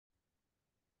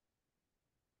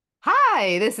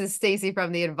Hi, this is Stacey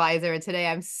from The Advisor, and today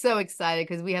I'm so excited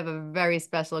because we have a very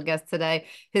special guest today.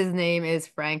 His name is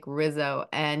Frank Rizzo,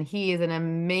 and he is an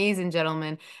amazing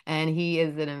gentleman, and he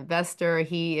is an investor.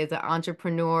 He is an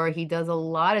entrepreneur. He does a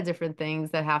lot of different things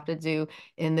that have to do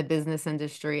in the business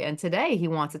industry. And today he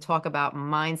wants to talk about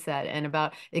mindset and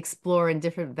about exploring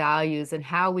different values and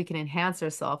how we can enhance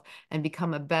ourselves and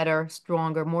become a better,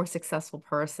 stronger, more successful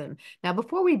person. Now,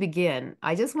 before we begin,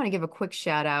 I just want to give a quick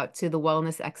shout out to the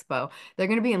Wellness Expo. They're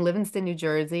going to be in Livingston, New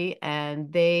Jersey,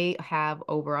 and they have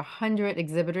over 100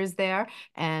 exhibitors there,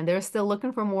 and they're still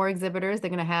looking for more exhibitors. They're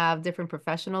going to have different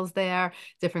professionals there,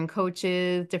 different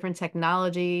coaches, different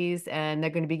technologies, and they're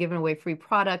going to be giving away free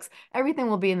products. Everything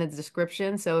will be in the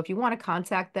description. So if you want to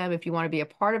contact them, if you want to be a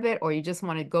part of it, or you just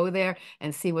want to go there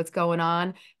and see what's going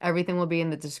on, everything will be in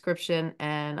the description,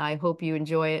 and I hope you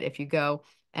enjoy it if you go,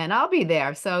 and I'll be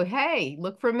there. So, hey,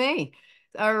 look for me.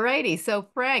 All righty. So,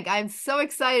 Frank, I'm so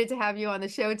excited to have you on the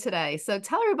show today. So,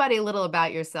 tell everybody a little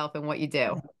about yourself and what you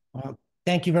do. Well,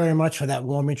 thank you very much for that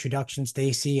warm introduction,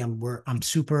 Stacey. I'm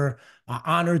super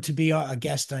honored to be a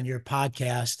guest on your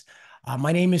podcast.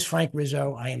 My name is Frank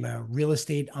Rizzo. I am a real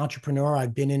estate entrepreneur.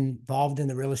 I've been involved in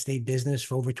the real estate business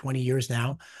for over 20 years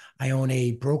now. I own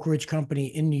a brokerage company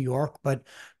in New York, but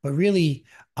really,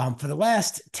 for the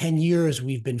last 10 years,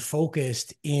 we've been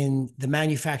focused in the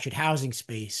manufactured housing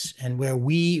space, and where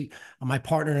my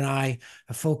partner and I,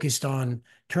 have focused on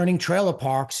turning trailer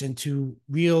parks into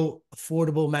real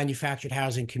affordable manufactured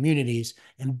housing communities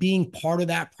and being part of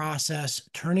that process,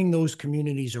 turning those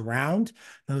communities around,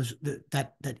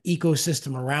 that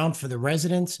ecosystem around for the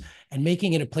residents, and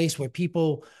making it a place where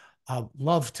people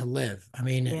love to live. I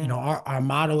mean, Yeah. our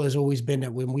motto has always been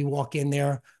that when we walk in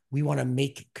there, we want to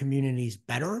make communities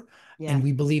better. And Yes.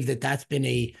 we believe that that's been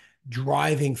a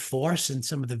driving force in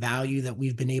some of the value that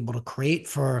we've been able to create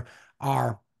for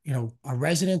our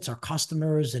residents, our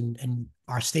customers, and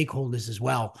our stakeholders as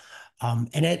well.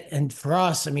 And for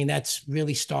us, I mean, that's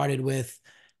really started with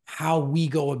how we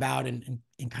go about and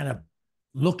kind of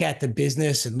look at the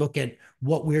business and look at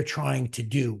what we're trying to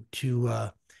do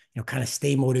to kind of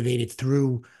stay motivated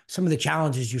through some of the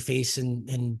challenges you face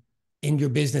in your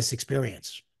business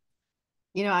experience.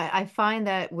 I find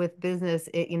that with business,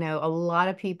 a lot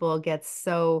of people get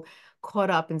so caught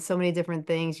up in so many different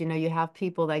things. You have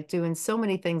people like doing so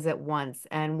many things at once.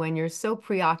 And when you're so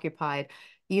preoccupied,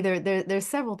 either there's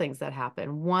several things that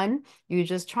happen. One, you're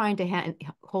just trying to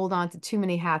hold on to too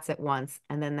many hats at once,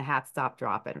 and then the hats stop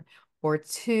dropping. Or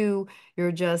two,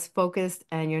 you're just focused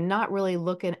and you're not really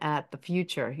looking at the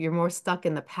future. You're more stuck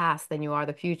in the past than you are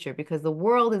the future because the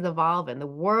world is evolving, the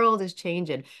world is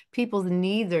changing, people's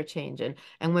needs are changing.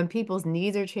 And when people's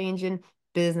needs are changing,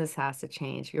 business has to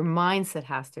change. Your mindset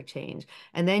has to change.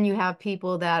 And then you have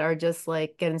people that are just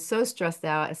like getting so stressed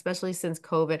out, especially since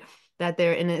COVID, that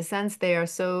they're in a sense they are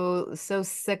so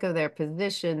sick of their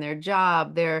position, their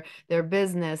job, their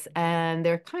business, and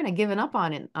they're kind of giving up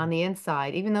on it on the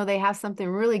inside, even though they have something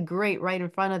really great right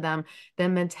in front of them. Their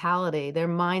mentality, their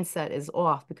mindset is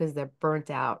off because they're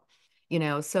burnt out.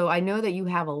 So I know that you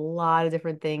have a lot of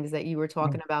different things that you were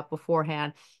talking about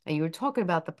beforehand, and you were talking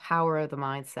about the power of the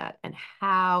mindset and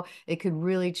how it could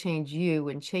really change you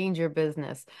and change your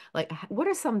business. Like, what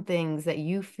are some things that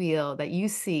you feel that you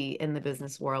see in the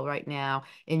business world right now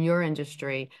in your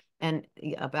industry and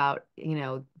about,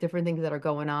 different things that are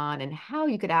going on and how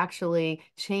you could actually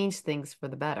change things for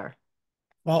the better?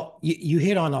 Well, you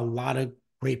hit on a lot of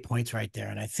great points right there.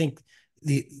 And I think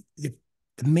the the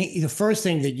the first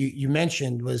thing that you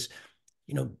mentioned was,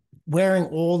 you know, wearing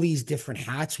all these different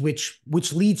hats, which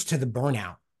leads to the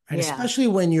burnout, right? Yeah, Especially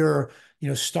when you're,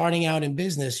 starting out in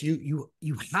business, you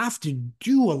have to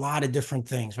do a lot of different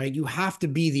things, right? You have to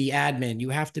be the admin, you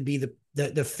have to be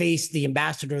the face, the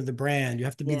ambassador of the brand, you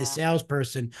have to be the yeah,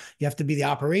 salesperson, you have to be the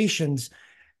operations,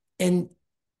 and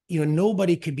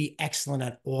nobody could be excellent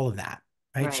at all of that,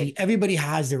 right? So right. everybody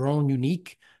has their own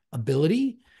unique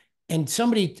ability. And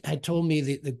somebody had told me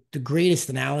the greatest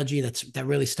analogy that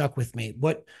really stuck with me.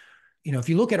 If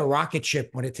you look at a rocket ship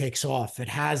when it takes off, it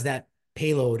has that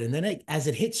payload, and then as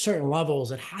it hits certain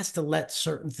levels, it has to let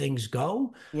certain things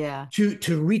go Yeah,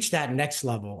 to reach that next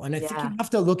level. And I think you yeah,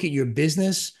 have to look at your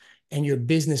business and your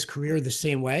business career the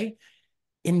same way.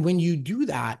 And when you do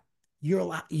that,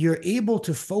 you're able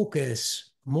to focus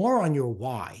more on your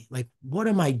why. Like, what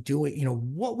am I doing?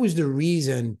 What was the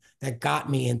reason that got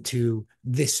me into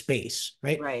this space,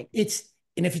 right? right.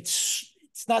 And if it's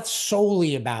not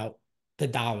solely about the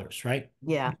dollars, right?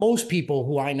 Yeah, Most people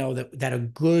who I know that are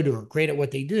good or great at what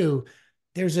they do,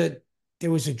 there's a there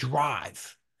was a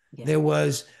drive. yeah, There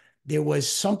was there was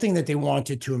something that they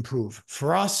wanted to improve.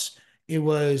 For us, it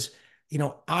was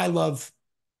I love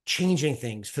changing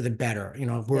things for the better.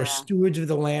 We're Yeah. stewards of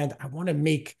the land. I want to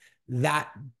make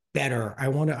that better. I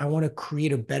want to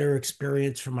create a better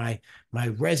experience for my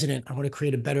resident. I want to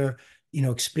create a better,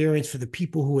 experience for the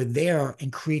people who are there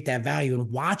and create that value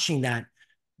and watching that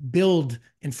build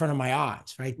in front of my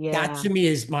eyes, right? That Yeah. to me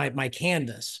is my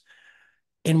canvas.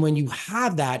 And when you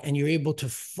have that and you're able to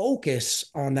focus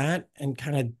on that and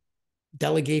kind of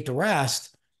delegate the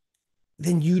rest,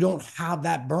 then you don't have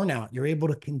that burnout. You're able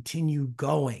to continue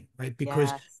going, right? Because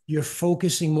Yes. you're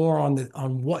focusing more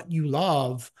on what you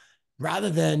love rather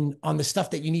than on the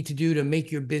stuff that you need to do to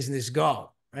make your business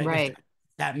go, right? If Right.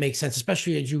 that makes sense,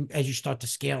 especially as you start to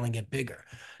scale and get bigger.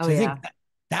 Oh, So I yeah. think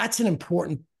that's an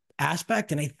important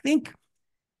aspect. And I think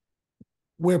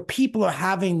where people are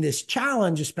having this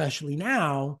challenge, especially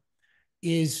now,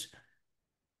 is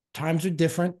times are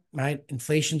different, right?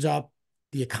 Inflation's up,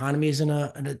 the economy is in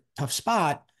a tough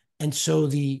spot. And so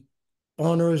the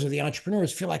owners or the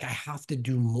entrepreneurs feel like I have to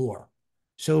do more.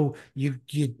 So you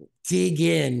dig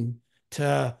in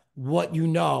to what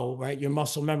right? Your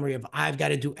muscle memory of I've got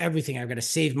to do everything. I've got to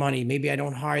save money. Maybe I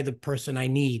don't hire the person I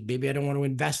need. Maybe I don't want to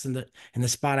invest in the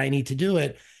spot I need to do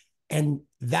it. And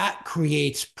that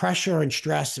creates pressure and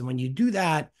stress. And when you do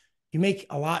that, you make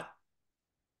a lot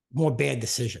more bad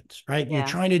decisions, right? You're Yeah.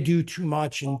 trying to do too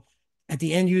much, and at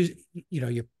the end,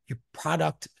 your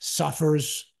product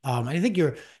suffers. I think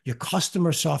your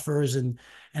customer suffers, and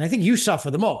I think you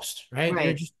suffer the most, right?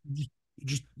 You're Right.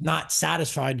 just not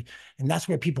satisfied, and that's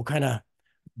where people kind of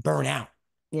burn out.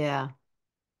 Yeah.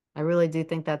 I really do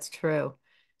think that's true.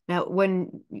 Now,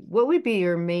 what would be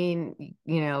your main,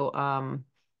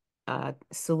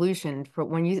 solution for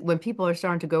when people are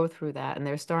starting to go through that and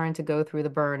they're starting to go through the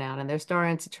burnout and they're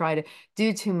starting to try to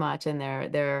do too much and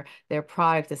their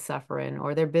product is suffering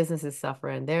or their business is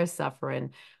suffering, they're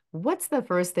suffering. What's the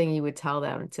first thing you would tell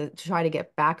them to try to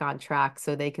get back on track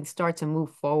so they can start to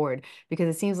move forward?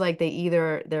 Because it seems like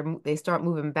they start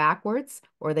moving backwards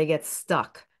or they get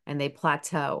stuck and they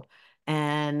plateau.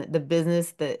 And the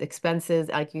business, the expenses,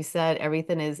 like you said,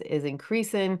 everything is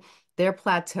increasing. They're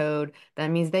plateaued. That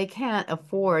means they can't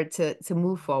afford to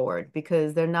move forward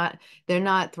because they're not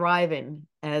thriving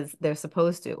as they're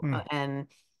supposed to.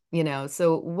 Hmm.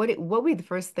 So what would be the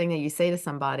first thing that you say to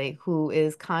somebody who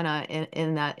is kind of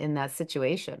in that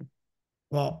situation?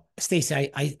 Well,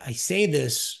 Stacey, I say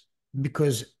this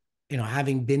because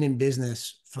having been in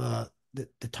business for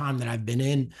the time that I've been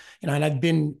in, and I've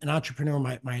been an entrepreneur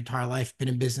my entire life, been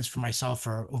in business for myself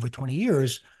for over 20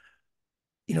 years.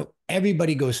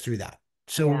 Everybody goes through that.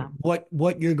 So Yeah,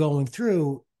 what you're going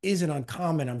through isn't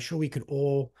uncommon. I'm sure we could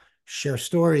all share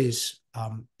stories.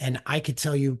 And I could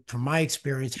tell you from my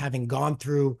experience, having gone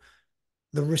through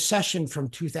the recession from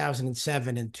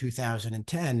 2007 and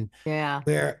 2010, yeah,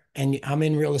 and I'm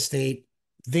in real estate,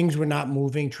 things were not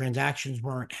moving, transactions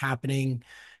weren't happening,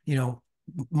 you know,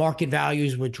 market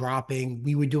values were dropping.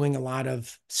 We were doing a lot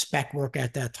of spec work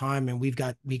at that time, and we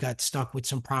got stuck with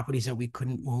some properties that we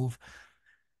couldn't move.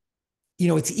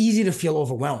 It's easy to feel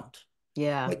overwhelmed,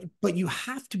 yeah, but you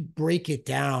have to break it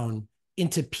down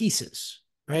into pieces,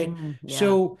 right? yeah,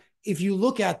 So if you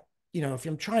look at, if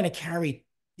I'm trying to carry,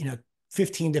 you know,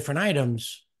 15 different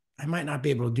items, I might not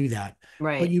be able to do that. But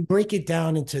right, you break it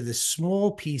down into the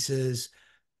small pieces.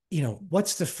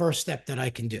 What's the first step that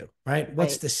I can do, right?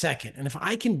 What's right, the second? And if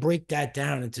I can break that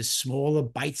down into smaller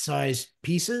bite-sized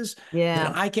pieces, then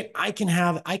yeah,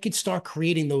 I could start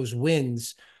creating those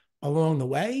wins along the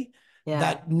way yeah,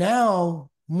 that now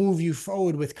move you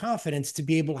forward with confidence to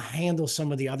be able to handle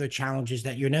some of the other challenges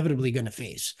that you're inevitably going to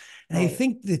face. And I right,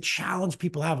 think the challenge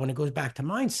people have when it goes back to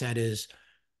mindset is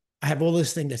I have all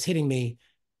this thing that's hitting me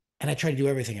and I try to do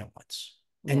everything at once.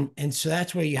 yeah, And so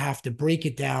that's where you have to break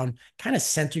it down, kind of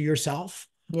center yourself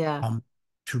yeah, um,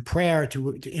 through prayer,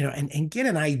 and get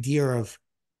an idea of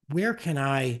where can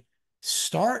I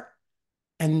start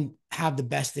and have the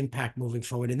best impact moving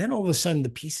forward. And then all of a sudden, the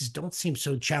pieces don't seem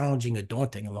so challenging or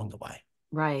daunting along the way.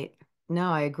 right.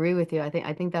 No, I agree with you. I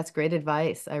think that's great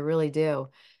advice. I really do.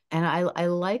 And I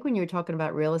like when you're talking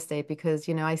about real estate because,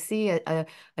 I see a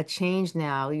change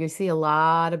now. You see a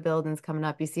lot of buildings coming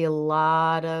up. You see a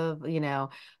lot of,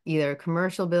 either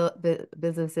commercial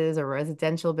businesses or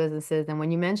residential businesses. And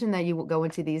when you mentioned that you go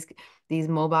into these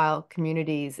mobile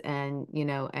communities and,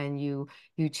 and you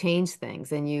change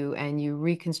things and you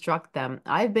reconstruct them.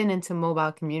 I've been into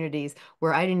mobile communities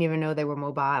where I didn't even know they were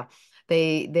mobile.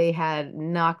 They had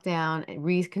knocked down,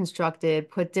 reconstructed,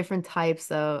 put different types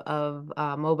of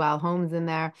mobile homes in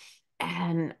there,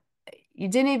 and you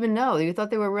didn't even know. You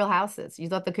thought they were real houses. You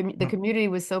thought the community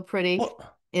was so pretty.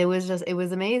 Well, It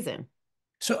was amazing.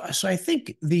 so I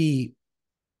think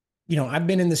I've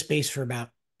been in the space for about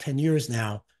 10 years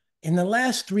now. In the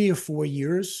last 3 or 4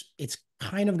 years, it's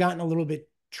kind of gotten a little bit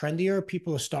trendier.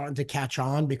 People are starting to catch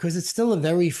on because it's still a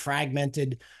very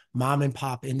fragmented mom and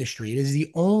pop industry. It is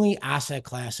the only asset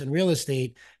class in real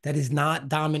estate that is not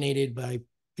dominated by,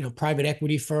 private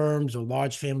equity firms or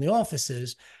large family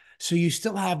offices. So you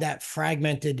still have that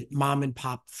fragmented mom and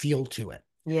pop feel to it.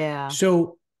 Yeah,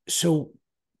 So,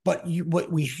 but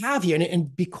what we have here,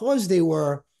 and because they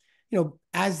were,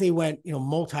 as they went,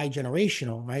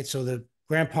 multi-generational, right? So the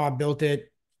grandpa built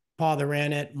it, father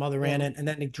ran it, mother ran yeah, it, and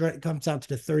then it comes down to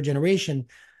the third generation.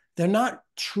 They're not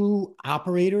true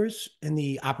operators in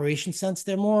the operation sense.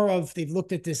 They're more of, they've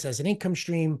looked at this as an income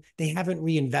stream. They haven't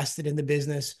reinvested in the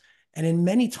business. And in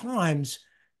many times,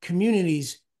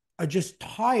 communities are just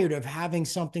tired of having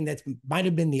something that might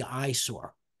have been the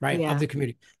eyesore, right, of yeah, the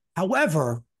community.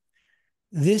 However,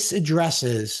 this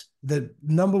addresses the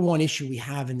number one issue we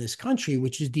have in this country,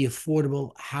 which is the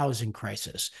affordable housing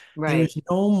crisis. There right, is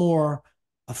no more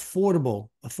affordable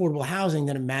housing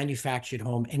than a manufactured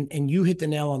home. And you hit the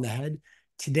nail on the head.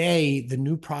 Today, the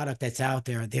new product that's out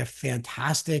there, they're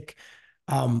fantastic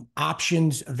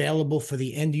options available for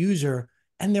the end user,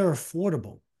 and they're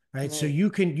affordable, right? So right,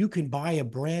 you can buy a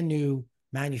brand new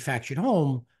manufactured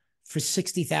home for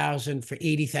 60,000, for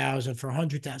 80,000, for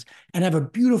 100,000, and have a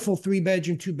beautiful 3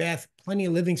 bedroom, 2 bath, plenty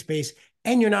of living space,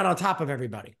 and you're not on top of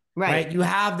everybody, right. right? You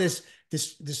have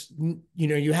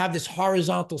you have this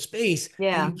horizontal space that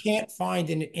Yeah, you can't find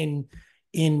in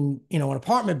an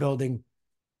apartment building.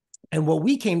 And what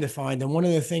we came to find, and one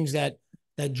of the things that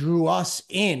drew us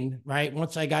in, right?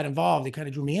 Once I got involved, it kind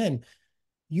of drew me in.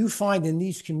 You find in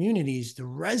these communities, the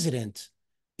resident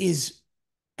is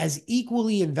as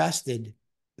equally invested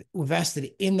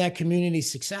in that community's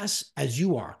success as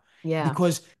you are, yeah,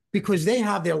 because because they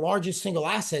have their largest single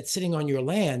asset sitting on your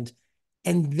land,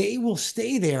 and they will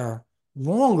stay there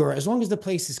longer as long as the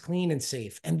place is clean and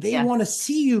safe, and they yes, want to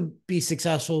see you be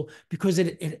successful because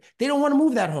they don't want to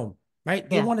move that home, right?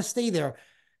 They yeah, want to stay there.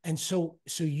 And so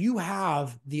you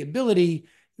have the ability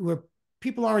where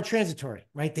people aren't transitory,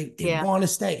 right? They yeah, want to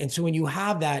stay. And so when you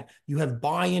have that, you have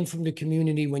buy-in from the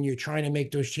community when you're trying to make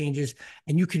those changes,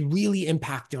 and you can really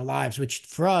impact their lives, which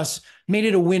for us made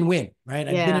it a win-win, right?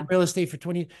 I've been in yeah, real estate for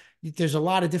 20. There's a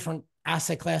lot of different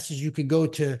asset classes you could go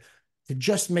to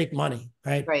just make money,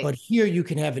 right? right. But here you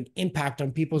can have an impact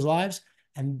on people's lives.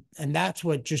 And that's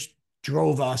what just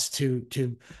drove us to,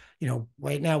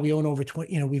 right now we own over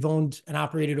 20, we've owned and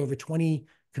operated over 20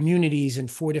 communities in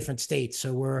 4 different states.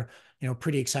 So we're,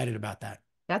 pretty excited about that.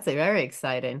 That's very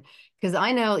exciting because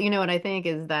I know, what I think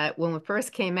is that when we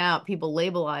first came out, people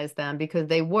labelized them because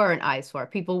they were an eyesore.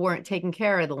 People weren't taking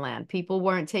care of the land. People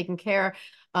weren't taking care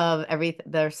of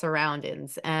their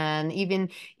surroundings, and even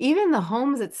the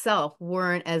homes itself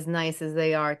weren't as nice as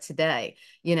they are today.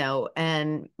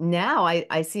 And now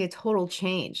I see a total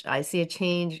change. I see a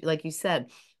change, like you said.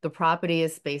 The property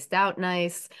is spaced out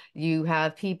nice. You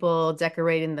have people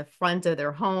decorating the front of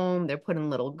their home. They're putting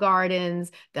little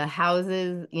gardens. The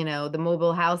houses, the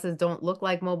mobile houses don't look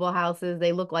like mobile houses.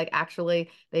 They look like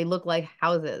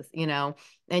houses.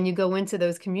 And you go into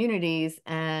those communities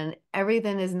and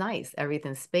everything is nice.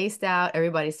 Everything's spaced out.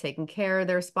 Everybody's taking care of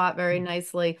their spot very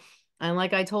nicely. And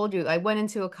like I told you, I went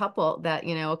into a couple that,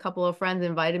 a couple of friends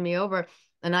invited me over,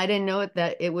 and I didn't know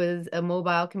that it was a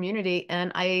mobile community.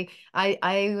 And I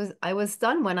was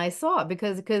stunned when I saw it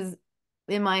because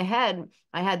in my head,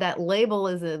 I had that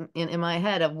labelism in my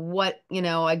head of what,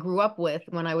 I grew up with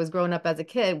when I was growing up as a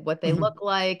kid, what they Mhm. look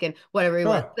like and what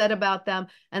everyone Sure. said about them.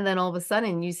 And then all of a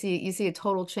sudden you see a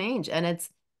total change, and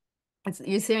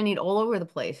you're seeing it all over the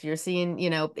place. You're seeing,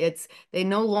 they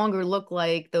no longer look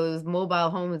like those mobile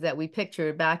homes that we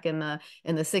pictured back in the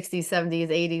 60s,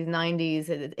 70s, 80s, 90s.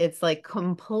 It's like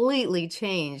completely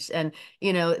changed. And,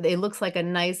 it looks like a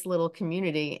nice little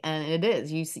community. And it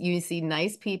is. You see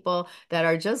nice people that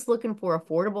are just looking for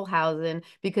affordable housing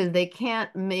because they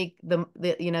can't make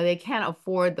they can't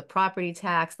afford the property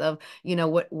tax of,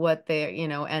 what they're,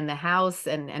 and the house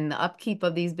and the upkeep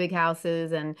of these big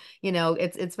houses. And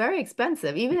it's very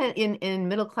expensive, even in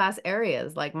middle class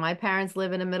areas. Like my parents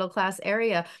live in a middle class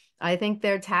area. I think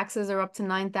their taxes are up to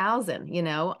 9,000,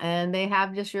 and they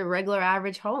have just your regular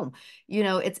average home.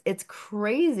 It's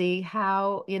crazy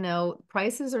how,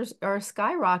 prices are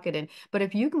skyrocketing. But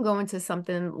if you can go into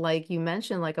something like you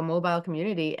mentioned, like a mobile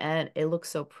community, and it looks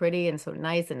so pretty and so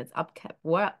nice and it's upkept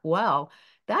well,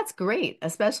 that's great,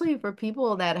 especially for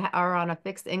people that are on a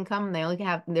fixed income.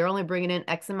 They're only bringing in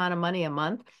X amount of money a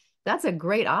month. That's a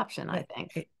great option, I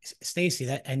think. Hey, Stacey,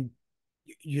 that and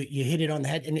you hit it on the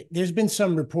head. And there's been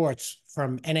some reports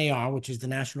from NAR, which is the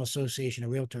National Association of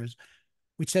Realtors,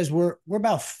 which says we're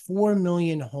about 4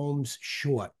 million homes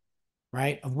short,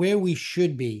 right, of where we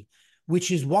should be,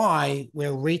 which is why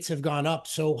where rates have gone up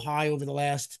so high over the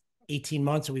last 18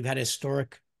 months and we've had a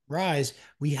historic rise,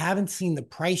 we haven't seen the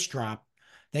price drop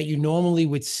that you normally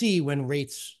would see when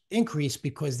rates increase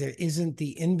because there isn't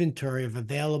the inventory of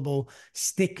available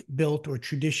stick built or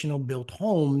traditional built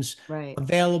homes Right.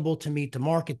 available to meet the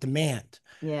market demand.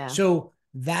 Yeah. So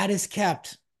that is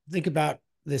kept, think about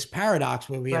this paradox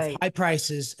where we have Right. high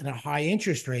prices and a high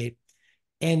interest rate,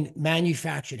 and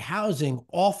manufactured housing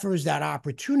offers that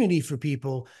opportunity for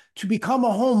people to become a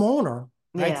homeowner,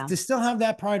 right? Yeah. To still have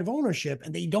that pride of ownership,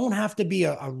 and they don't have to be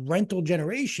a rental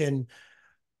generation,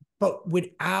 but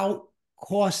without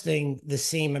costing the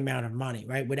same amount of money,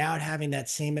 right? Without having that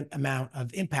same amount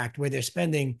of impact where they're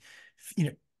spending, you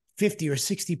know, 50 or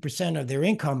 60% of their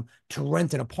income to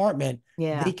rent an apartment, they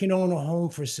Yeah. can own a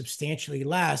home for substantially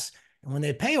less. And when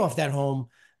they pay off that home,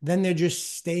 then they're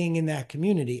just staying in that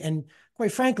community. And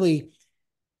quite frankly,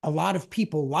 a lot of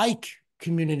people like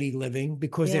community living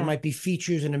because there Yeah. might be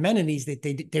features and amenities that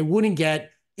they wouldn't get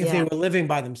if they Yeah. were living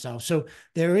by themselves. So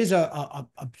there is a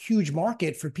huge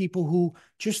market for people who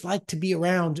just like to be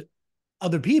around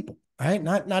other people, right?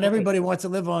 Not Right. everybody wants to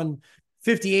live on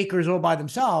 50 acres all by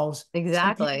themselves.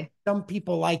 Exactly. Some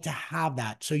people like to have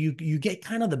that. So you get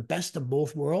kind of the best of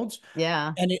both worlds,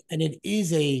 Yeah. and it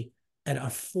is an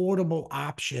affordable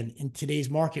option in today's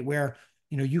market where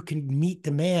you can meet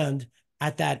demand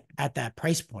at that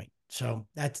price point. So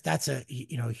that's a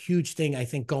huge thing I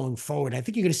think going forward. I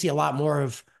think you're going to see a lot more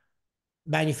of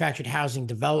manufactured housing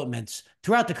developments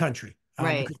throughout the country,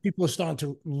 Right. because people are starting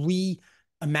to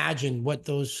reimagine what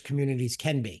those communities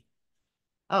can be.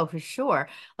 Oh, for sure.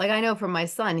 Like I know for my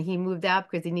son, he moved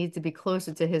out because he needs to be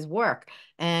closer to his work.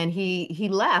 And he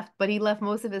left, but he left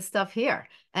most of his stuff here.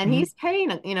 And Mhm. he's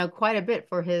paying, quite a bit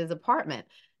for his apartment.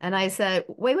 And I said,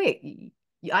 "Wait, wait.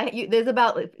 There's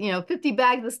about, 50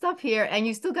 bags of stuff here and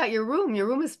you still got your room. Your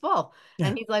room is full." Yeah.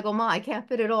 And he's like, "Oh, Ma, I can't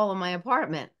fit it all in my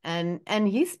apartment." And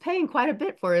he's paying quite a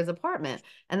bit for his apartment.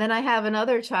 And then I have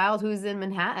another child who's in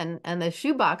Manhattan, and the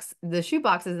shoe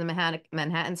boxes in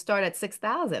Manhattan start at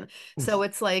 6,000. So Oof.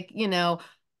 it's like, you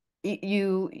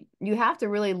have to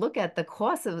really look at the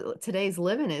cost of today's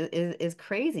living is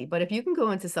crazy. But if you can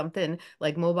go into something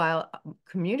like mobile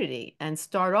community and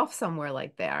start off somewhere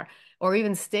like there, or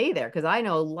even stay there, because I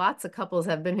know lots of couples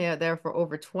have been there for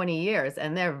over 20 years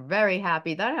and they're very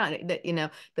happy. They're not,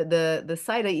 that, the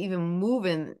sight of even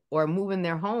moving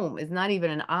their home is not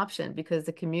even an option because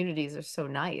the communities are so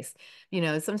nice.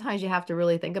 Sometimes you have to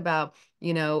really think about,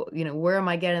 where am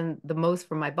I getting the most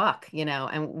for my buck,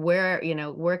 and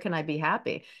where can I be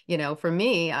happy? For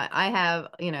me, I have,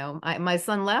 my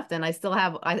son left and I still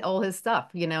have all his stuff,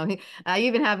 I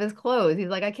even have his clothes. He's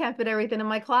like, "I can't fit everything in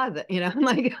my closet," I'm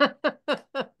like,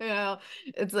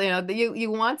 it's,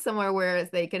 you want somewhere where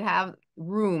they could have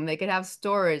room, they could have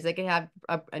storage, they could have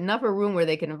enough of room where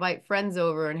they can invite friends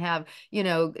over and have,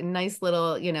 nice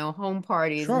little, home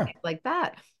parties and Sure. things like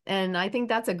that. And I think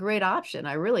that's a great option.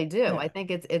 I really do. Yeah. I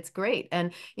think it's great.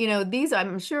 And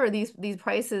I'm sure these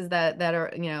prices that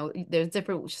are, there's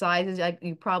different sizes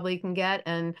you probably can get,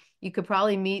 and you could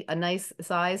probably meet a nice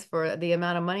size for the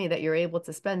amount of money that you're able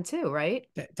to spend too, right?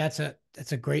 That's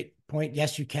a great point.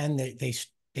 Yes, you can.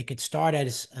 They could start at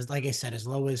as like I said, as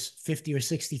low as 50 or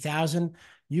 60,000.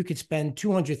 You could spend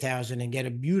 200,000 and get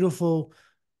a beautiful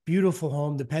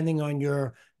home, depending on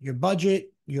your budget,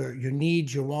 your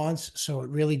needs, your wants. So it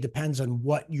really depends on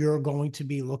what you're going to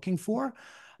be looking for.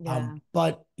 Yeah.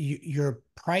 But your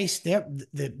price there,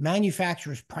 the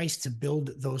manufacturer's price to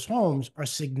build those homes are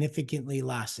significantly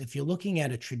less. If you're looking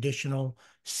at a traditional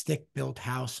stick-built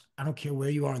house, I don't care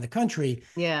where you are in the country,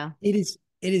 Yeah. it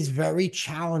is very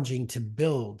challenging to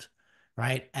build,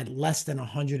 right, at less than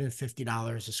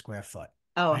 $150 a square foot,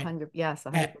 Oh, right? 100, yes,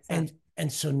 And 100%.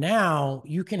 and so now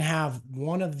you can have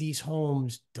one of these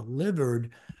homes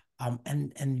delivered,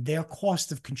 and their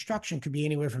cost of construction could be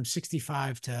anywhere from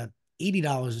 65 to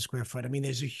 $80 a square foot. I mean,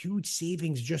 there's a huge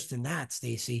savings just in that,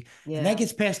 Stacey, and that Yeah.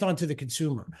 gets passed on to the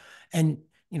consumer. And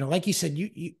like you said,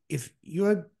 if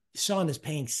your son is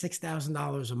paying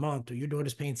 $6,000 a month or your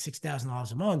daughter's paying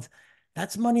 $6,000 a month,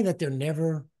 that's money that they're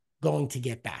never going to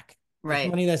get back. That's Right.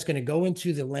 money that's going to go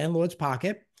into the landlord's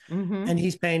pocket, Mm-hmm. and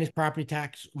he's paying his property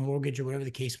tax, mortgage, or whatever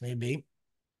the case may be.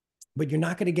 But you're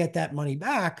not going to get that money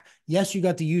back. Yes, you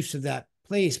got the use of that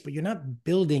place, but you're not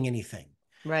building anything.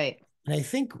 Right. And I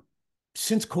think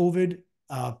since COVID,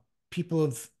 people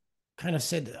have kind of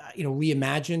said,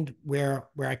 reimagined where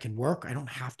I can work. I don't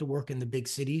have to work in the big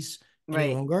cities any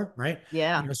Right. longer, right?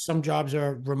 Yeah. Some jobs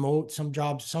are remote, some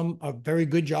are very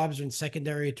good jobs in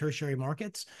secondary, tertiary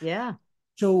markets. Yeah.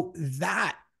 So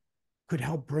that could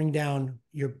help bring down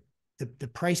the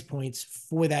price points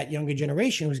for that younger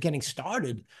generation who's getting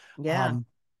started. Yeah. Um,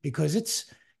 because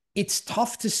it's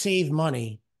tough to save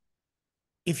money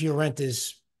if your rent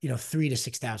is, 3 to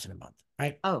 6 thousand a month,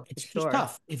 right? Oh, for It's just sure.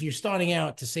 tough. If you're starting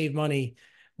out to save money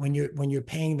when you're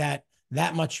paying that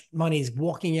much money is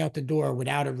walking out the door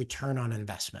without a return on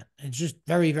investment. It's just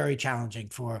very, very challenging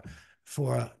for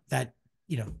that,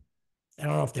 I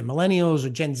don't know if they're millennials or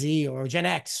Gen Z or Gen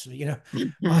X,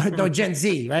 no Gen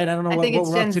Z, right? I don't know I what, think what it's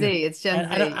we're up Gen to. Z. It's Gen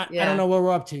Z. I don't Yeah. know what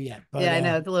we're up to yet, but Yeah, I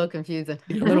know. It's a little confusing.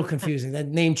 a little confusing. That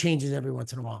name changes every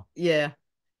once in a while. Yeah.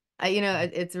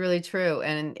 It's really true.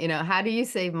 And, how do you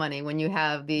save money when you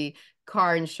have the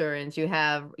car insurance, you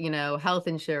have, health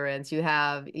insurance,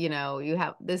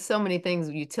 there's so many things,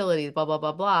 utilities, blah, blah,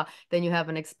 blah, blah. Then you have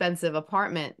an expensive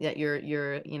apartment that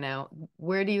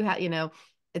where do you have,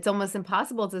 it's almost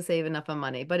impossible to save enough of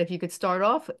money. But if you could start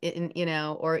off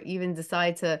or even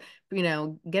decide to,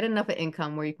 get enough of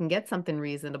income where you can get something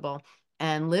reasonable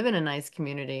and live in a nice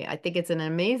community. I think it's an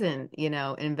amazing,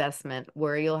 investment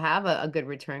where you'll have a good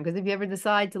return. Because if you ever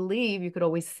decide to leave, you could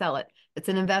always sell it. It's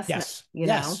an investment, Yes,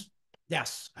 yes,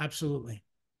 yes, absolutely,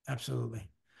 absolutely.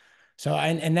 So,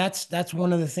 and that's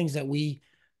one of the things that we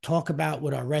talk about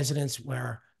with our residents,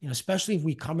 where, especially if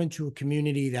we come into a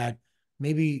community that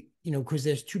maybe, because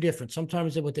there's two different.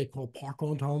 Sometimes they're what they call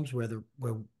park-owned homes, where the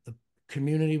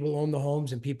community will own the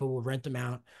homes and people will rent them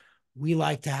out. We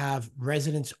like to have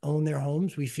residents own their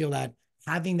homes. We feel that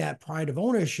having that pride of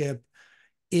ownership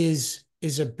is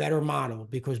a better model,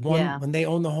 because one, yeah. when they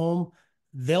own the home,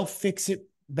 they'll fix it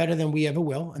better than we ever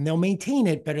will, and they'll maintain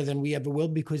it better than we ever will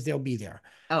because they'll be there.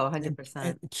 Oh, And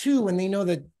 100%. two, when they know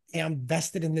that, hey, I'm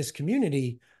vested in this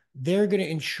community, they're going to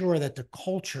ensure that the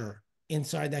culture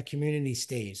inside that community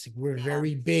stays. We're Yeah.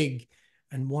 very big,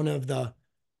 and one of the,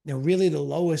 really the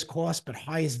lowest cost but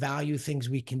highest value things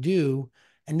we can do.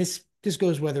 And this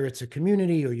goes whether it's a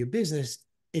community or your business.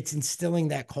 It's instilling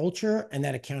that culture and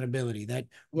that accountability that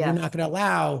we're not Yes. going to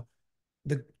allow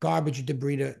the garbage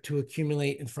debris to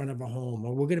accumulate in front of a home,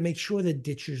 or we're going to make sure the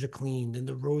ditches are cleaned and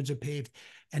the roads are paved.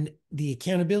 And the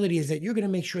accountability is that you're going to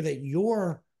make sure that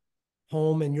your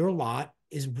home and your lot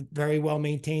is very well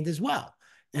maintained as well.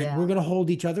 And we're Yeah. going to hold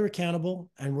each other accountable,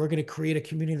 and we're going to create a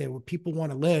community that where people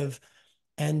want to live,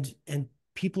 and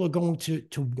people are going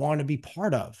to want to be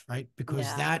part of, right? Because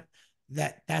Yeah.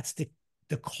 that's the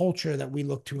culture that we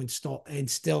look to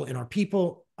instill in our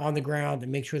people on the ground,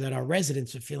 and make sure that our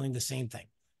residents are feeling the same thing.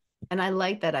 And I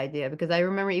like that idea because I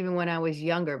remember even when I was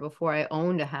younger, before I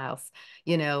owned a house,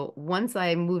 once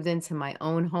I moved into my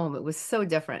own home, it was so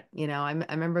different. I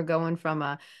remember going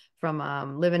from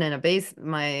living in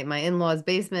my in-laws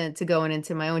basement to going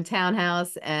into my own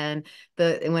townhouse. And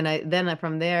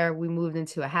from there we moved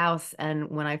into a house. And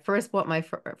when I first bought my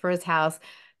first house,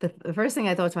 the first thing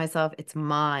I thought to myself, it's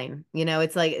mine.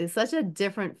 It's like it's such a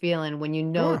different feeling when you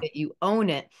know Sure. that you own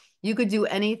it. You could do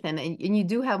anything, and you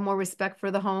do have more respect for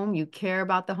the home. You care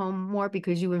about the home more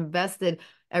because you invested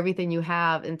everything you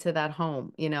have into that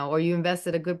home, or you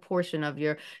invested a good portion of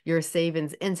your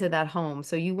savings into that home.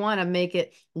 So you want to make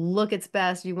it look its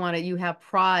best. You have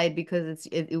pride because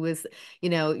it was,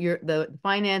 the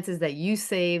finances that you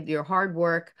saved, your hard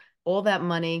work, all that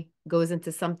money goes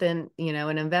into something,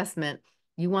 an investment.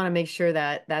 You want to make sure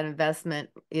that that investment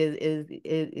is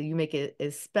you make it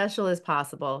as special as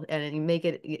possible, and you make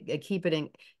it, you keep it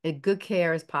in good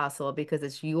care as possible because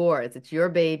it's yours, it's your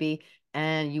baby,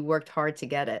 and you worked hard to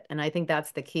get it. And I think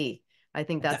that's the key. I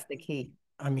think that's That, the key.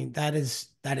 I mean, that is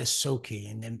so key,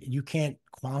 and you can't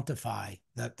quantify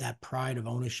that pride of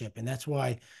ownership, and that's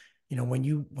why, when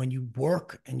you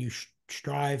work and you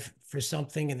strive for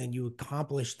something and then you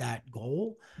accomplish that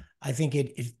goal, I think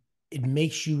it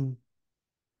makes you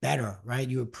better, right?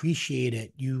 You appreciate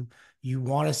it. You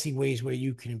want to see ways where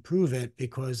you can improve it,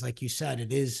 because, like you said,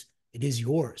 it is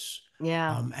yours.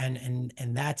 Yeah,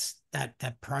 And that's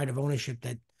that pride of ownership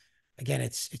that, again,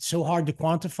 it's so hard to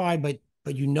quantify,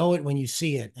 but you know it when you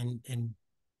see it. And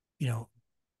you know,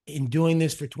 in doing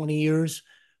this for 20 years,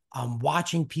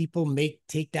 watching people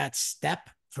take that step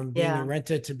from being a yeah,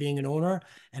 renter to being an owner,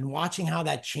 and watching how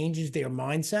that changes their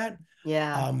mindset,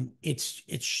 yeah, it's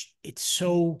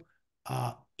so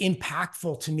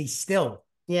impactful to me still,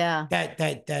 yeah,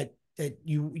 that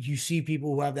you see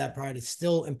people who have that pride. It's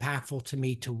still impactful to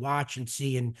me to watch and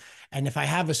see, and if I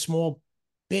have a small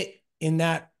bit in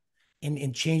that,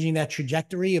 in changing that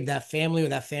trajectory of that family or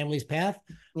that family's path,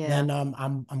 yeah. then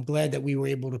I'm glad that we were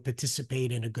able to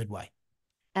participate in a good way.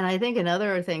 And I think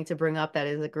another thing to bring up that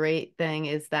is a great thing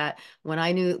is that when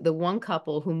I knew the one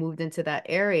couple who moved into that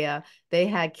area, they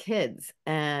had kids,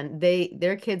 and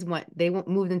their kids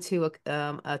moved into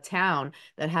a town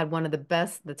that had one of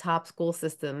the top school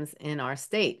systems in our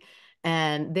state.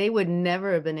 And they would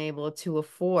never have been able to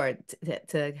afford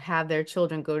to have their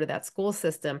children go to that school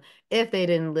system if they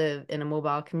didn't live in a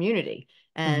mobile community.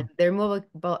 And Mm, their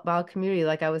mobile community,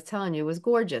 like I was telling you, was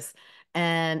gorgeous.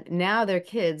 And now their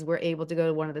kids were able to go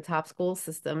to one of the top school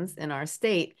systems in our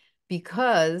state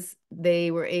because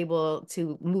they were able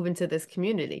to move into this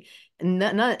community.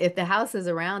 If the houses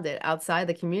around it outside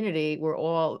the community were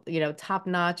all, top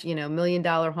notch, $1 million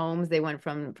homes, they went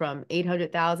from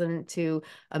 800,000 to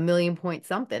a million point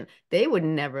something. They would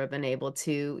never have been able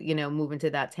to, move into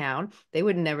that town. They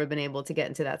would never have been able to get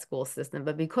into that school system.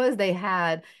 But because they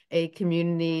had a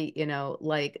community,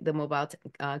 like the mobile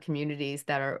communities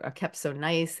that are kept so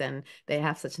nice, and they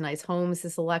have such nice homes to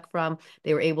select from,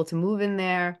 they were able to move in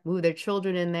there, move their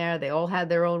children in there. They all had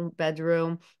their own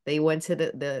bedroom. They went to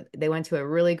they went to a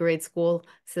really great school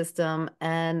system,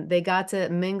 and they got to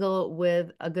mingle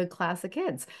with a good class of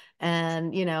kids.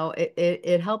 And,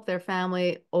 it helped their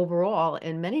family overall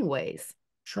in many ways.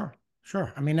 sure,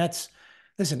 sure. I mean,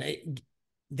 listen,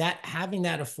 that having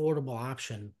that affordable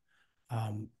option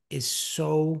is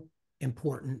so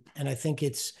important. And I think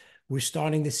we're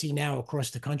starting to see now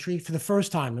across the country for the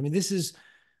first time. I mean, this is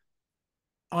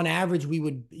on average, we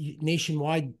would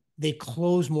nationwide, they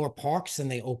close more parks than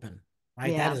they open,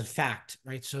 right? That Yeah, is a fact,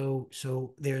 right? So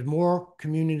there's more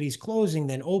communities closing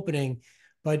than opening,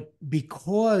 but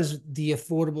because the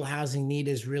affordable housing need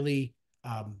has really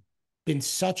been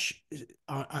such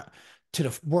to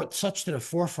the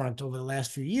forefront over the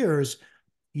last few years,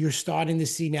 you're starting to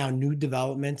see now new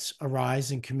developments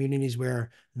arise in communities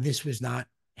where this was not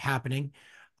happening.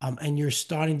 And you're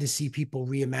starting to see people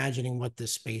reimagining what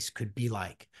this space could be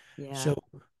like. yeah, So,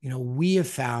 we have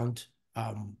found,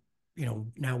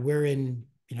 now we're in,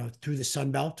 through the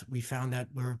Sunbelt, we found that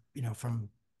we're, from,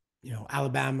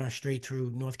 Alabama straight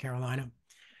through North Carolina.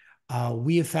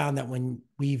 We have found that when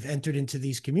we've entered into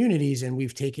these communities and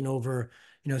we've taken over,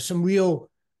 some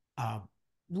uh,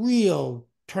 real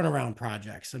turnaround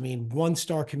projects. I mean,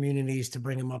 1-star communities to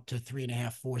bring them up to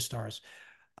 3.5, 4 stars.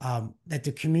 That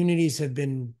the communities have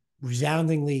been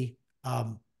resoundingly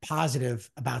positive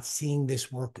about seeing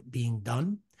this work being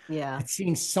done, yeah, and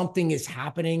seeing something is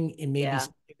happening and maybe yeah,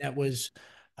 something that was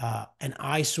an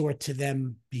eyesore to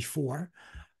them before,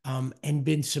 and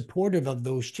been supportive of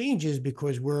those changes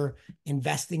because we're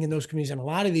investing in those communities. And a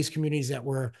lot of these communities that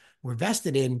we're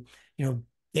vested in,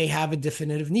 they have a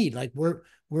definitive need. Like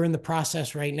we're in the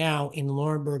process right now in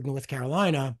Laurinburg, North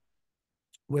Carolina,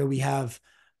 where we have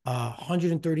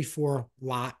 134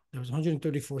 lot. There was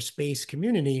 134 space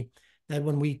community that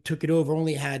when we took it over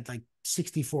only had like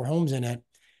 64 homes in it.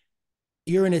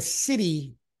 You're in a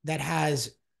city that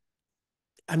has,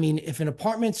 I mean, if an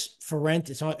apartment's for rent,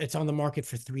 it's on the market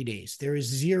for 3 days. There is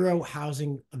zero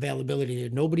housing availability.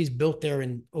 Nobody's built there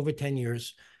in over 10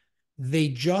 years. They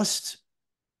just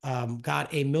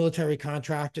got a military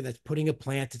contractor that's putting a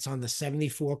plant. It's on the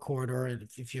 74 corridor. And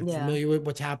if you're yeah, familiar with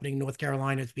what's happening in North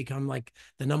Carolina, it's become like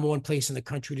the number one place in the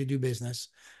country to do business.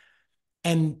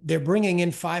 And they're bringing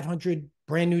in 500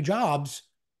 brand new jobs,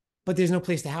 but there's no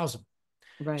place to house them.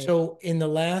 right, So in the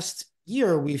last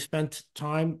year, we've spent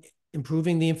time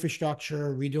improving the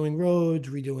infrastructure, redoing roads,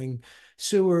 redoing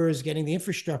sewers, getting the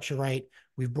infrastructure right.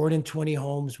 We've brought in 20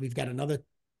 homes. We've got another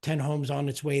 10 homes on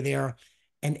its way there.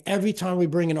 And every time we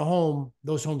bring in a home,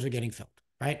 those homes are getting filled,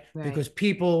 right? right. Because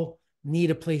people need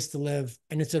a place to live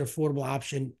and it's an affordable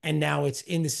option. And now it's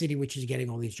in the city, which is getting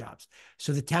all these jobs.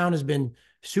 So the town has been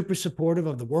super supportive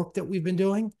of the work that we've been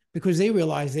doing because they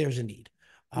realize there's a need.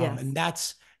 And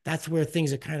Yes. that's where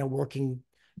things are kind of working,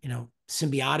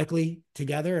 symbiotically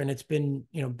together. And it's been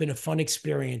a fun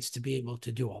experience to be able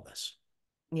to do all this.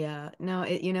 Yeah. No,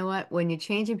 you know what? When you're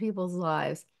changing people's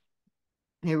lives,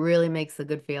 it really makes a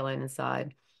good feeling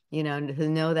inside, to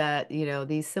know that,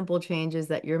 these simple changes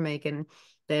that you're making,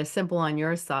 they're simple on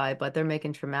your side, but they're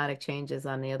making traumatic changes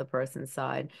on the other person's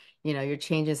side. You're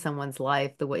changing someone's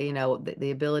life, the way,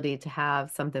 the ability to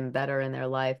have something better in their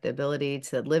life, the ability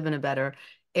to live in a better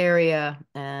area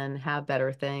and have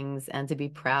better things, and to be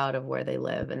proud of where they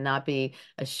live and not be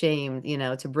ashamed,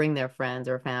 to bring their friends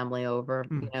or family over,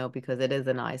 Mm, because it is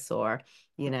an eyesore,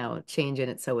 changing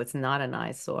it so it's not an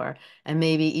eyesore, and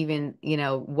maybe even,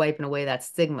 wiping away that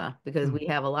stigma, because mm, we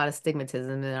have a lot of stigmatism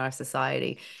in our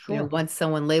society. sure. Once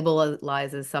someone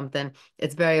labelizes something,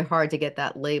 it's very hard to get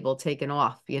that label taken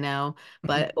off,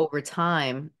 but over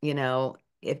time,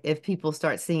 if people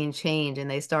start seeing change and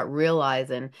they start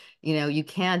realizing, you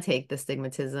can take the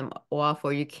stigmatism off,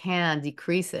 or you can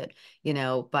decrease it,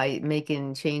 by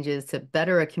making changes to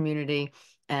better a community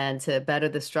and to better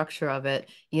the structure of it,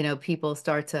 people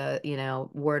start to,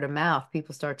 word of mouth,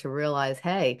 people start to realize,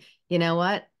 hey, you know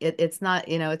what? It's not,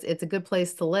 it's a good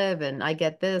place to live, and I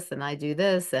get this and I do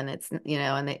this, and it's,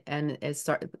 and it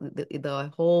start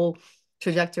the whole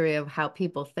trajectory of how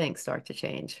people think start to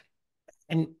change.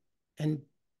 And and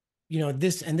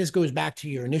this goes back to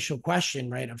your initial question,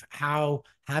 right? Of how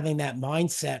having that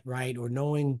mindset, right? Or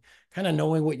knowing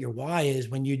what your why is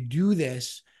when you do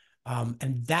this.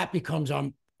 And that becomes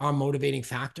our motivating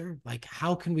factor. Like,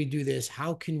 how can we do this?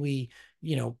 How can you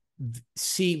know,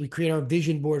 we create our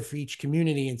vision board for each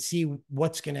community and see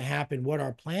what's going to happen, what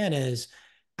our plan is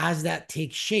as that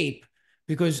takes shape.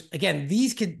 Because again,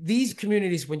 these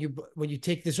communities, when you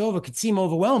take this over, could seem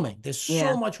overwhelming. There's so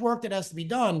Yeah. much work that has to be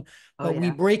done, Oh, but we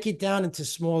yeah. break it down into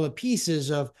smaller pieces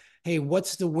of, hey,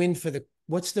 what's the win for the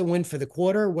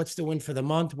quarter? What's the win for the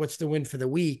month? What's the win for the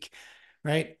week?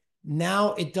 Right?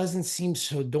 Now it doesn't seem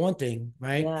so daunting,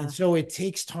 right? And Yeah. so it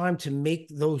takes time to make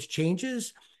those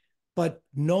changes, but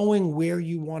knowing where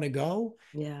you want to go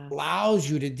Yeah. allows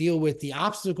you to deal with the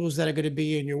obstacles that are going to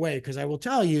be in your way. Because I will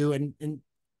tell you, and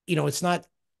it's not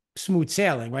smooth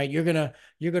sailing, right? You're gonna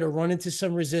run into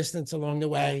some resistance along the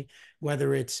Yeah. way,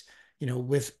 whether it's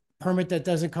with permit that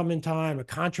doesn't come in time, a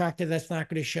contractor that's not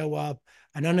going to show up,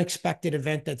 an unexpected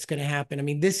event that's going to happen. I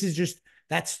mean, this is just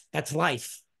that's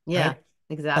life, Yeah. right?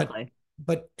 But Exactly.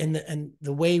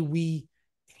 the way we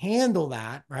handle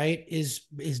that, right, is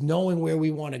knowing where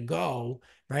we want to go,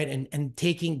 right,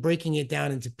 and breaking it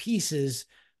down into pieces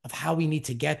of how we need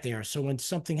to get there. So when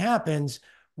something happens,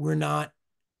 we're not,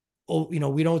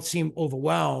 we don't seem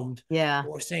overwhelmed Yeah.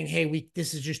 or saying, hey,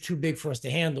 this is just too big for us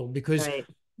to handle. Because Right.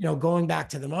 going back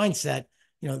to the mindset,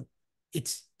 you know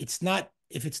it's not,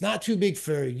 if it's not too big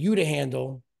for you to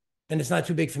handle, then it's not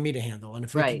too big for me to handle. And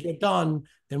if we can Right. get done,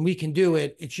 then we can do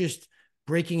it. It's just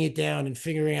breaking it down and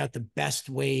figuring out the best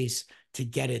ways to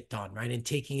get it done, right, and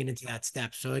taking it into that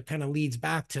step. So it kind of leads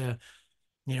back to,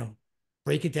 you know,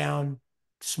 break it down,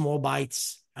 small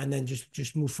bites, and then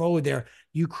just move forward there.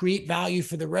 You create value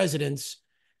for the residents,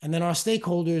 and then our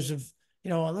stakeholders have,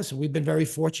 listen, we've been very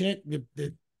fortunate.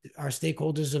 Our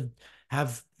stakeholders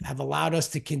have allowed us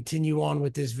to continue on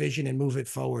with this vision and move it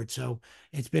forward. So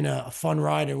it's been a fun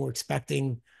ride, and we're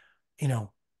expecting, you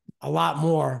know, a lot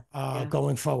more Yeah.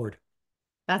 going forward.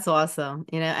 That's awesome.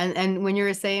 And when you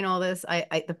were saying all this,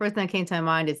 the first thing that came to my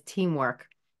mind is teamwork.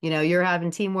 You're having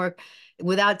teamwork.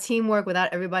 Without teamwork,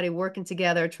 without everybody working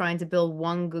together, trying to build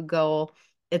one good goal,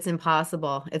 it's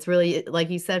impossible. It's really, like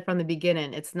you said from the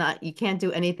beginning, it's not, you can't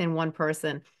do anything one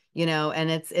person,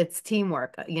 and it's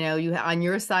teamwork. On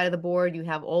your side of the board, you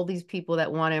have all these people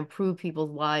that want to improve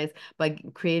people's lives by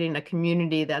creating a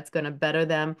community that's going to better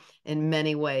them in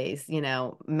many ways,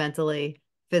 mentally,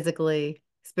 physically,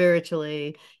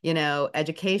 spiritually,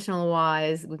 educational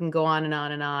wise. We can go on and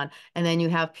on and on. And then you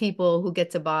have people who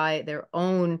get to buy their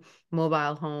own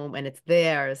mobile home and it's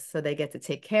theirs. So they get to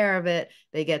take care of it.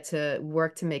 They get to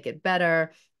work to make it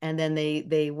better. And then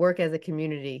they work as a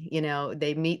community,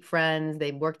 they meet friends,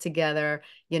 they work together,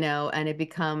 and it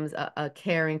becomes a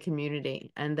caring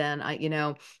community. And then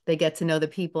they get to know the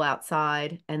people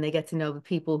outside and they get to know the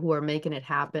people who are making it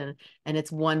happen. And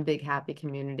it's one big happy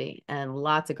community. And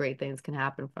lots of great things can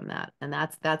happen from that. And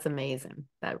that's amazing.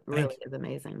 That really Thank is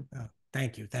amazing. Oh,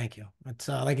 thank you. Thank you. It's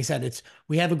like I said,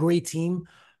 we have a great team.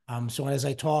 So as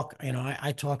I talk,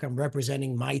 I talk, I'm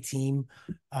representing my team.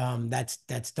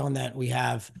 That's done that. We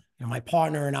have, my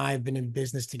partner and I have been in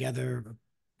business together,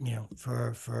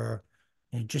 for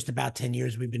just about 10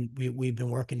 years. We've been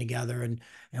working together,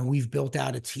 and we've built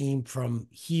out a team from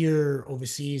here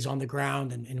overseas on the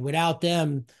ground. And without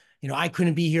them, I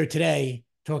couldn't be here today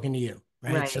talking to you.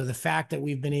 Right. So Right. the fact that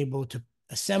we've been able to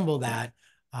assemble that,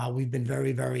 we've been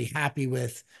very, very happy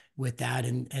with that,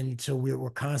 and so we're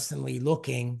constantly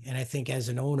looking. And I think as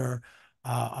an owner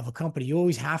of a company, you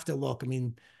always have to look. I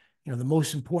mean, the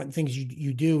most important things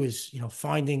you do is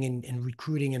finding and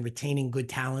recruiting and retaining good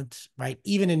talent, right?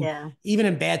 Yeah. Even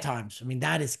in bad times. I mean,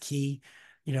 that is key.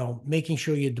 Making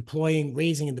sure you're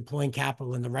raising and deploying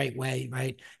capital in the right way,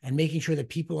 right? And making sure that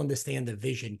people understand the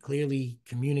vision, clearly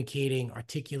communicating,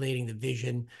 articulating the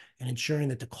vision, and ensuring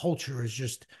that the culture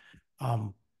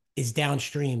um, is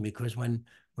downstream. Because when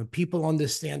people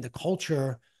understand the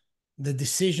culture, the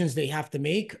decisions they have to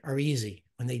make are easy.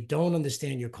 When they don't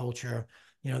understand your culture,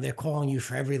 they're calling you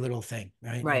for every little thing,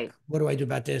 right? Like, Right. what do I do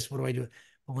about this? What do I do?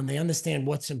 But when they understand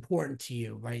what's important to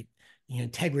you, right? The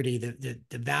integrity,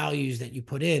 the values that you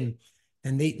put in,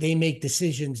 then they make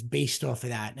decisions based off of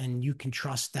that, and you can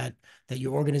trust that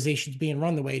your organization's being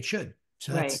run the way it should.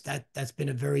 So Right. that's been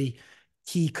a very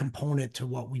key component to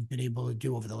what we've been able to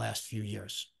do over the last few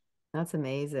years. That's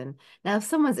amazing. Now, if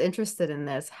someone's interested in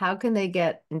this, how can they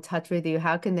get in touch with you?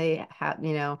 How can they have,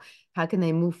 how can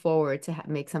they move forward to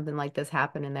make something like this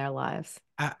happen in their lives?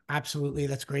 Absolutely,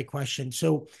 that's a great question.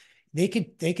 So they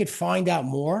could find out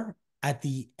more at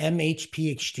the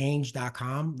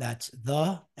mhpexchange.com. That's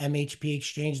the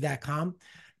mhpexchange.com.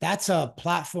 That's a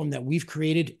platform that we've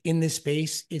created in this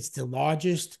space. It's the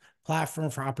largest platform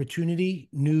for opportunity,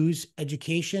 news,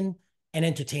 education, and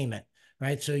entertainment.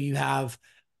 Right. So you have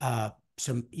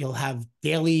you'll have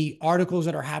daily articles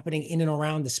that are happening in and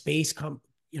around the space,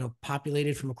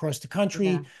 populated from across the Yeah.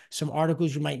 country. Some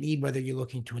articles you might need, whether you're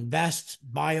looking to invest,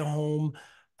 buy a home,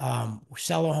 or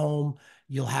sell a home.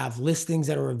 You'll have listings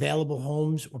that are available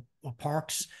homes or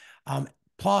parks.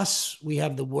 Plus, we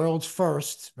have the world's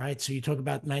first, right? So you talk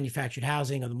about manufactured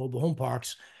housing or the mobile home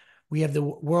parks. We have the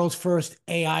world's first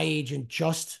AI agent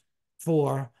just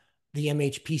for the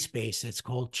MHP space. It's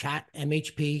called Chat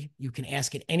MHP. You can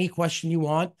ask it any question you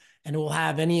want, and it will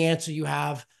have any answer you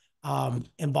have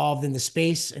involved in the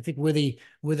space. I think we're the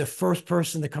first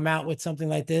person to come out with something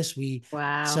like this.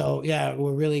 Wow. So yeah,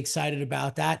 we're really excited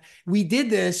about that. We did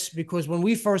this because when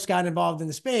we first got involved in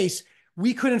the space,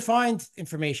 we couldn't find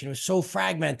information. It was so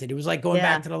fragmented. It was like going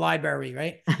back Yeah. to the library,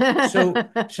 right? So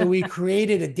we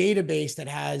created a database that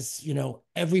has,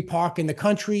 every park in the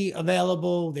country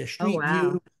available, their Oh, street view.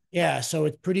 wow. Yeah, so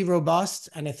it's pretty robust.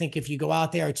 And I think if you go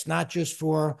out there, it's not just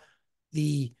for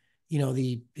the,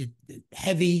 the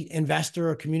heavy investor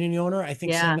or community owner. I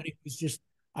think Yeah. somebody who's just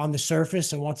on the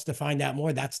surface and wants to find out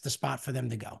more, that's the spot for them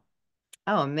to go.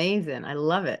 Oh, amazing. I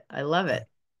love it. I love it.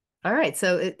 All right.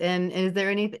 So, and is there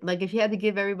anything, like, if you had to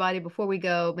give everybody before we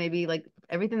go, maybe like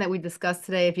everything that we discussed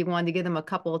today, if you wanted to give them a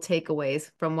couple of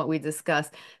takeaways from what we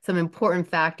discussed, some important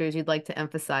factors you'd like to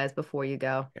emphasize before you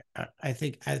go? I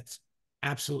think that's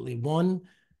absolutely one.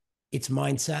 It's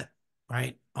mindset,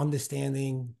 right?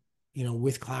 Understanding,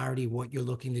 with clarity what you're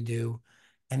looking to do.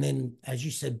 And then, as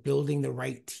you said, building the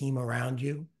right team around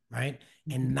you, right?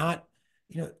 And not,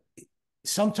 you know,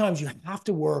 sometimes you have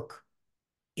to work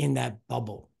in that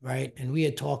bubble, right? And we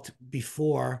had talked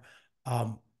before,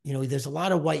 there's a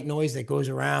lot of white noise that goes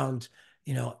around,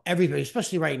 everybody,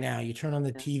 especially right now. You turn on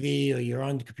the Yeah. TV or you're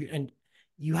on the computer, and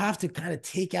you have to kind of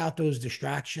take out those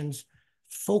distractions,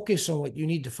 focus on what you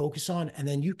need to focus on, and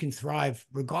then you can thrive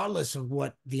regardless of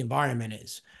what the environment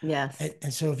is. Yes.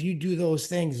 And so if you do those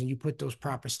things and you put those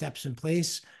proper steps in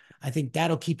place, I think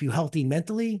that'll keep you healthy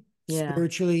mentally, Yeah.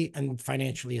 spiritually, and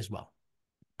financially as well.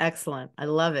 Excellent. I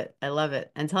love it. I love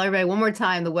it. And tell everybody one more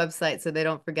time the website so they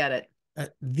don't forget it.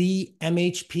 The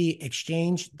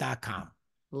mhpexchange.com. And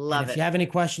Love if you it. have any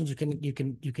questions, you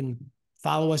can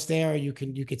follow us there. You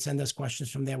could send us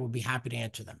questions from there. We'll be happy to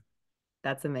answer them.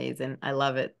 That's amazing. I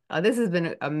love it. This has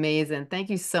been amazing.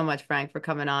 Thank you so much, Frank, for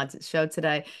coming on to the show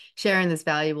today, sharing this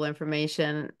valuable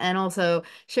information, and also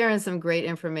sharing some great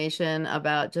information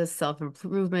about just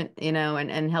self-improvement,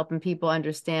 and helping people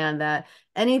understand that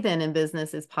anything in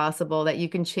business is possible, that you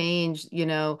can change,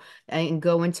 and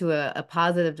go into a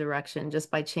positive direction just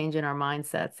by changing our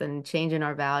mindsets and changing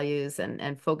our values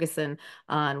and focusing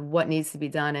on what needs to be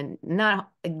done and not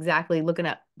exactly looking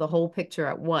at the whole picture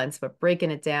at once, but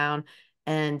breaking it down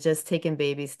and just taking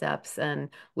baby steps and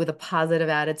with a positive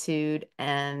attitude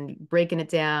and breaking it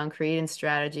down, creating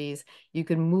strategies, you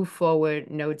can move forward,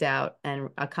 no doubt, and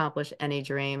accomplish any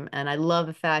dream. And I love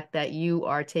the fact that you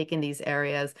are taking these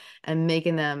areas and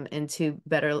making them into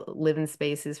better living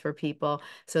spaces for people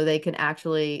so they can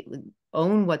actually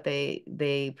own what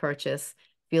they purchase,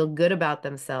 feel good about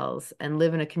themselves, and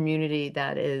live in a community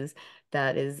that is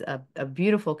a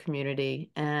beautiful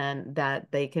community and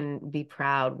that they can be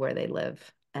proud where they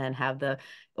live and have the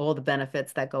all the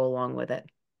benefits that go along with it.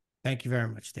 Thank you very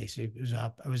much, Stacey.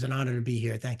 It was an honor to be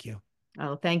here. Thank you.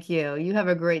 Oh, thank you. You have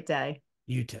a great day.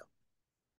 You too.